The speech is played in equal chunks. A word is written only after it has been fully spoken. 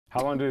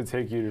How long did it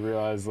take you to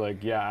realize,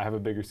 like, yeah, I have a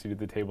bigger seat at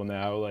the table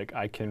now, like,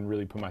 I can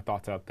really put my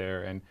thoughts out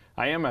there, and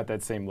I am at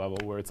that same level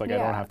where it's like I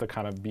don't have to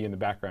kind of be in the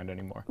background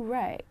anymore?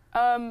 Right.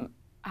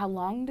 How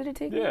long did it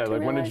take you to Yeah,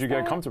 like, when did you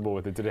get that? comfortable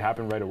with it? Did it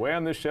happen right away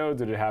on this show?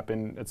 Did it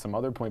happen at some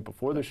other point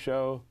before the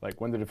show? Like,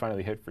 when did it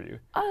finally hit for you?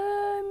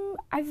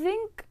 I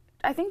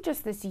think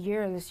just this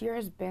year. This year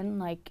has been,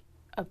 like,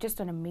 just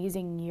an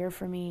amazing year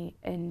for me,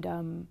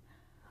 and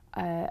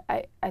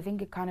I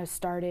think it kind of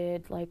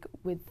started, like,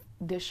 with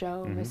this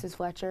show, Mrs.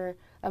 Fletcher.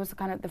 That was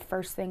kind of the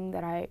first thing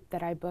that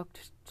I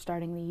booked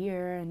starting the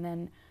year, and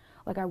then,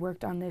 like, I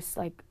worked on this,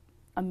 like,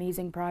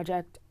 amazing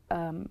project,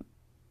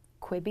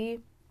 Quibi,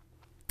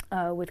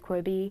 with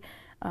Quibi,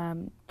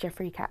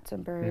 Jeffrey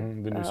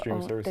Katzenberg, the new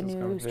streaming service. The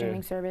new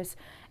streaming service,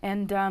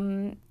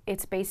 and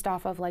it's based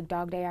off of, like,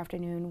 Dog Day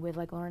Afternoon with,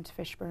 like, Lawrence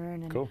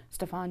Fishburne and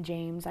Stephon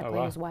James. I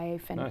play his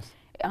wife, and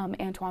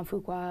Antoine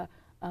Fuqua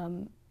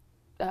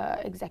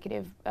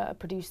executive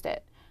produced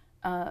it,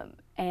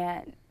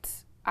 and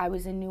I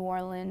was in New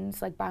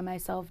Orleans, like, by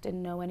myself,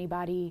 didn't know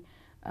anybody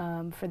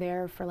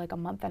for like a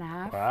month and a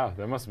half. Wow,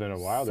 that must have been a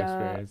wild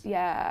experience.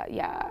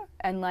 Yeah,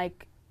 and,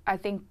 like, I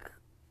think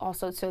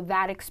also, so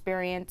that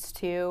experience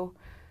too,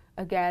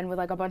 again, with,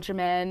 like, a bunch of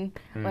men,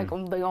 like,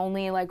 the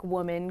only, like,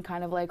 woman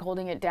kind of, like,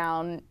 holding it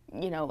down,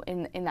 you know,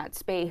 in that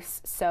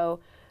space. So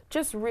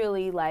just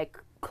really, like,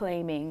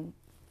 claiming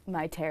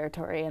my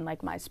territory and,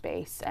 like, my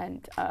space,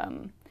 and,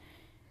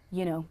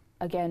 you know,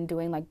 again,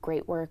 doing, like,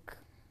 great work,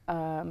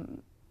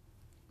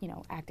 you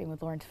know, acting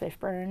with Lawrence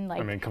Fishburne. Like,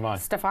 I mean, come on.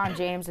 Stephon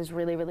James is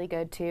really, really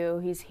good too.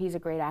 He's a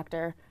great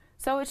actor.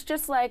 So it's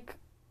just, like,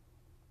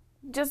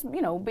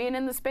 you know, being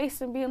in the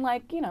space and being,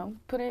 like, you know,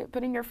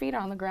 putting your feet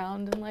on the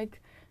ground and, like,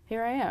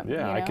 here I am.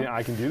 Yeah, you know?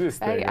 I can do this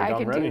thing. I I'm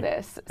can ready. do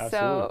this. Absolutely.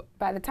 So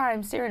by the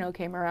time Cyrano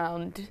came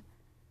around,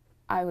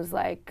 I was,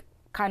 like,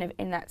 kind of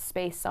in that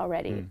space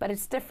already. But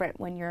it's different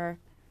when you're,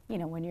 you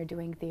know, when you're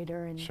doing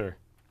theater and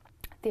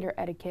theater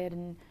etiquette,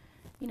 and,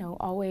 you know,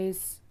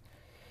 always,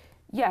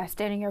 yeah,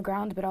 standing your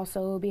ground, but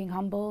also being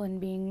humble and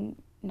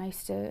being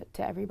nice to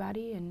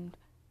everybody, and,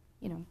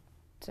 you know,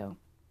 so.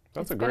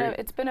 It's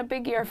been a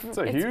big year. It's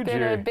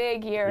been a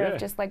big year of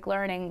just, like,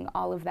 learning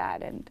all of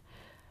that and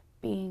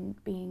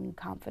being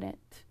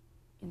confident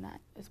in that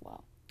as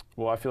well.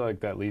 Well, I feel like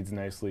that leads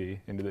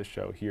nicely into this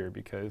show here,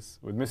 because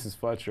with Mrs.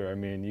 Fletcher, I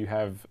mean, you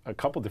have a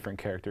couple different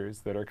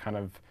characters that are kind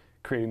of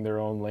creating their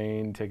own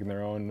lane, taking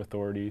their own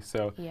authority.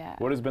 So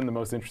what has been the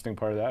most interesting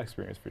part of that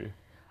experience for you?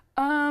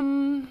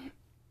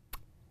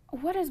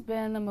 What has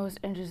been the most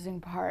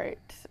interesting part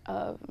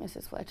of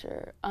Mrs.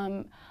 Fletcher?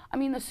 I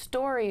mean, the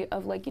story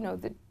of, like, you know,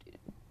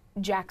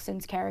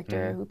 Jackson's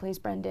character who plays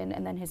Brendan,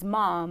 and then his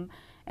mom,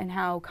 and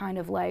how kind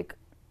of, like,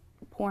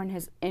 porn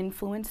has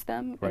influenced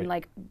them in,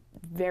 like,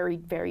 very,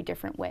 very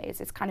different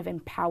ways. It's kind of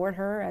empowered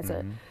her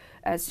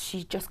as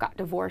she just got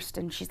divorced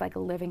and she's, like,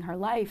 living her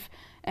life.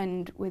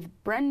 And with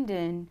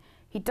Brendan,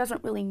 he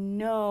doesn't really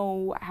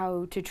know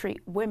how to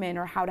treat women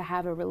or how to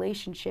have a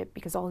relationship,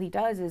 because all he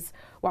does is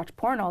watch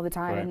porn all the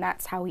time, and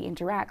that's how he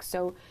interacts.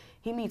 So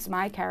he meets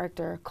my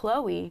character,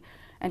 Chloe,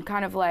 and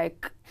kind of,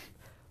 like,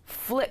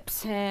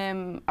 flips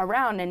him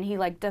around, and he,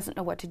 like, doesn't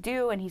know what to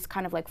do, and he's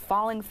kind of, like,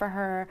 falling for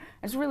her.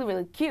 It's really,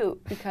 really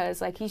cute, because,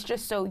 like, he's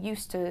just so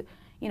used to,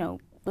 you know,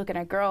 looking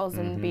at girls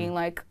and being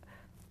like,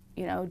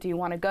 you know, do you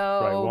want to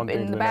go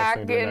in the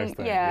back?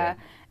 And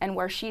and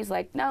where she's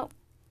like, no.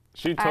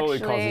 She totally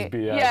calls his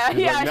BS. Yeah,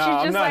 she's like, no,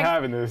 I'm not like,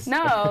 having this.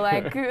 No,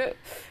 like,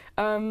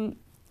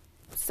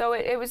 so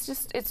it was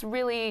just, it's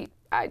really,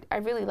 I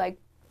really like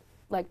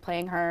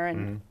playing her,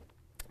 and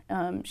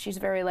she's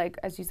very, like,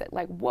 as you said,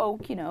 like,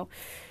 woke, you know.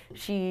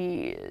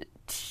 She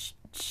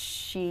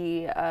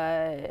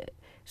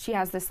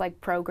has this, like,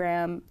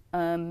 program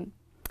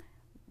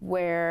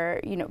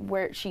where, you know,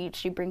 where she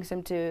brings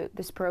him to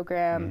this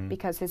program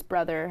because his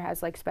brother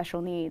has, like,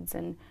 special needs,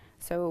 and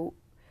so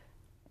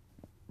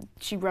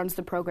she runs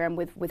the program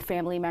with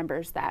family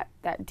members that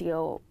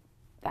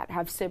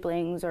have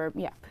siblings or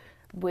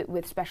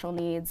with special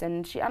needs,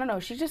 and I don't know,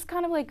 she just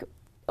kind of, like,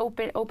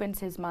 opens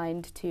his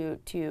mind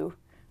to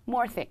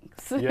more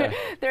things. Yeah.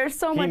 There's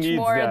so much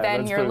more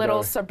than your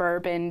little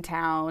suburban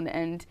town,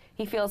 and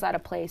he feels out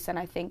of place, and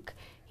I think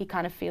he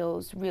kind of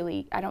feels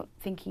really, I don't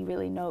think he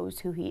really knows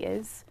who he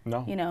is,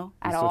 you know,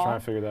 at all. He's still trying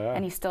to figure that out.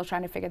 And he's still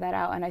trying to figure that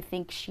out, and I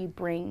think she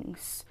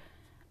brings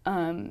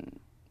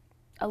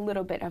a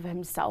little bit of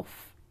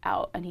himself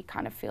out, and he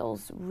kind of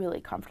feels really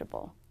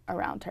comfortable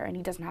around her, and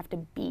he doesn't have to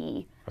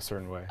be a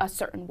certain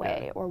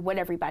way or what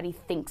everybody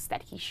thinks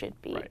that he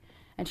should be. Right.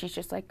 And she's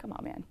just like, come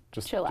on, man,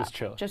 just chill out. Just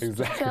chill. Just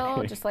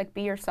chill, just, like,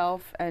 be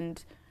yourself,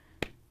 and,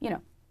 you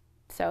know.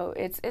 So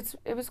it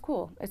was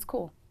cool. It's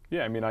cool.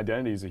 Yeah, I mean,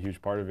 identity is a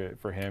huge part of it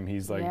for him.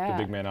 He's, like, the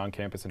big man on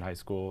campus in high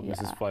school.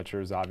 Mrs.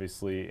 Fletcher is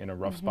obviously in a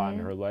rough spot in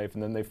her life,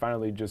 and then they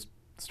finally just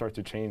start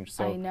to change.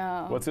 So I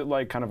know. What's it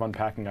like kind of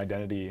unpacking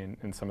identity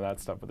and some of that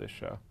stuff with this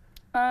show?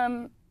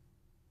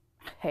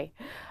 Hey,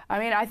 I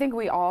mean, I think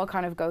we all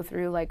kind of go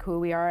through, like, who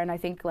we are, and I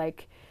think,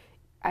 like,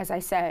 as I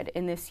said,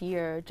 in this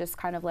year, just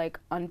kind of, like,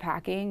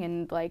 unpacking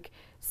and, like,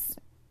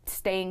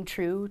 staying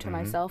true to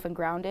myself and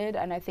grounded.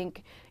 And I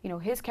think, you know,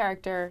 his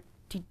character,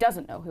 he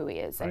doesn't know who he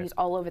is, and he's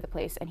all over the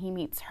place, and he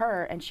meets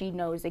her, and she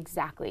knows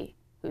exactly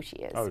who she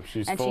is. Oh,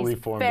 she's and fully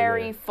she's formed.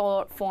 Very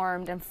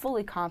formed and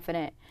fully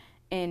confident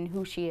in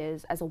who she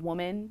is as a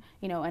woman,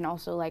 you know, and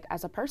also like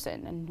as a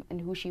person,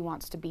 and who she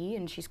wants to be,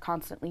 and she's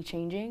constantly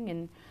changing,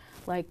 and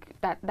like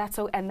that's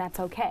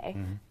okay,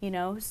 you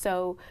know.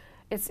 So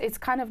it's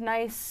kind of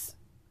nice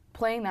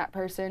playing that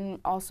person,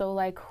 also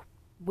like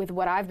with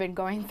what I've been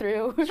going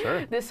through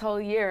this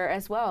whole year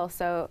as well.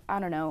 So I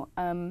don't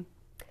know.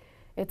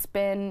 It's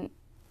been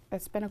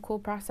a cool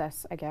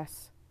process, I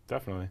guess.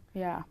 Definitely.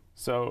 Yeah.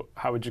 So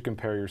how would you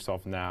compare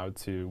yourself now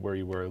to where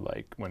you were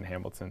like when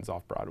Hamilton's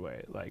off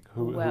Broadway? Like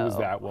who was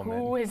that woman?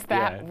 Who is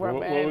that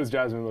woman? What was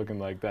Jasmine looking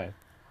like then?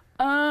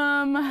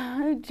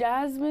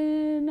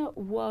 Jasmine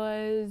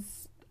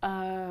was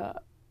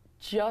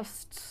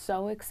just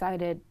so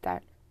excited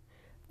that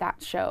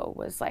show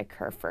was like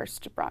her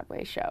first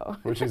Broadway show.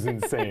 Which is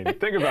insane.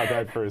 Think about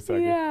that for a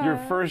second. Yeah. Your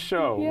first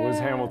show was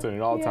Hamilton,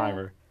 an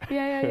all-timer.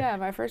 Yeah,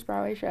 my first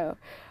Broadway show.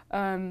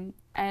 And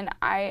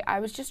I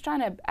was just trying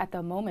to, at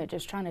the moment,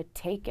 just trying to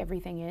take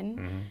everything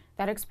in.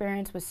 That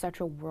experience was such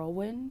a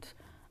whirlwind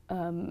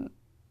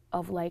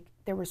of like,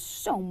 there was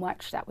so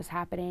much that was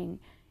happening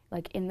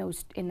like in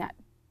that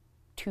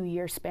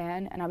 2-year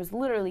span, and I was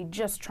literally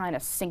just trying to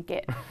sink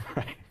it,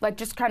 like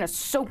just kind of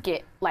soak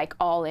it like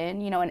all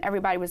in, you know, and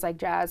everybody was like,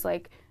 Jazz,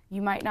 like,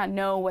 you might not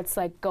know what's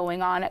like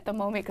going on at the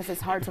moment because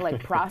it's hard to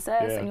like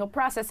process, and you'll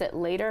process it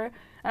later.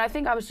 And I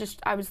think I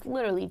was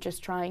literally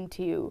just trying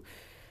to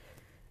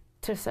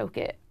soak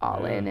it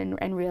all in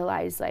and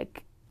realize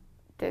like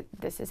that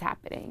this is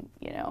happening,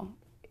 you know,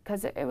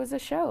 because it was a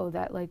show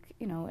that like,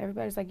 you know,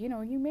 everybody's like, you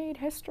know, you made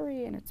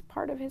history and it's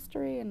part of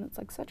history and it's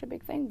like such a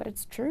big thing, but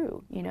it's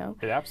true, you know.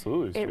 It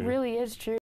absolutely is true. It really is true.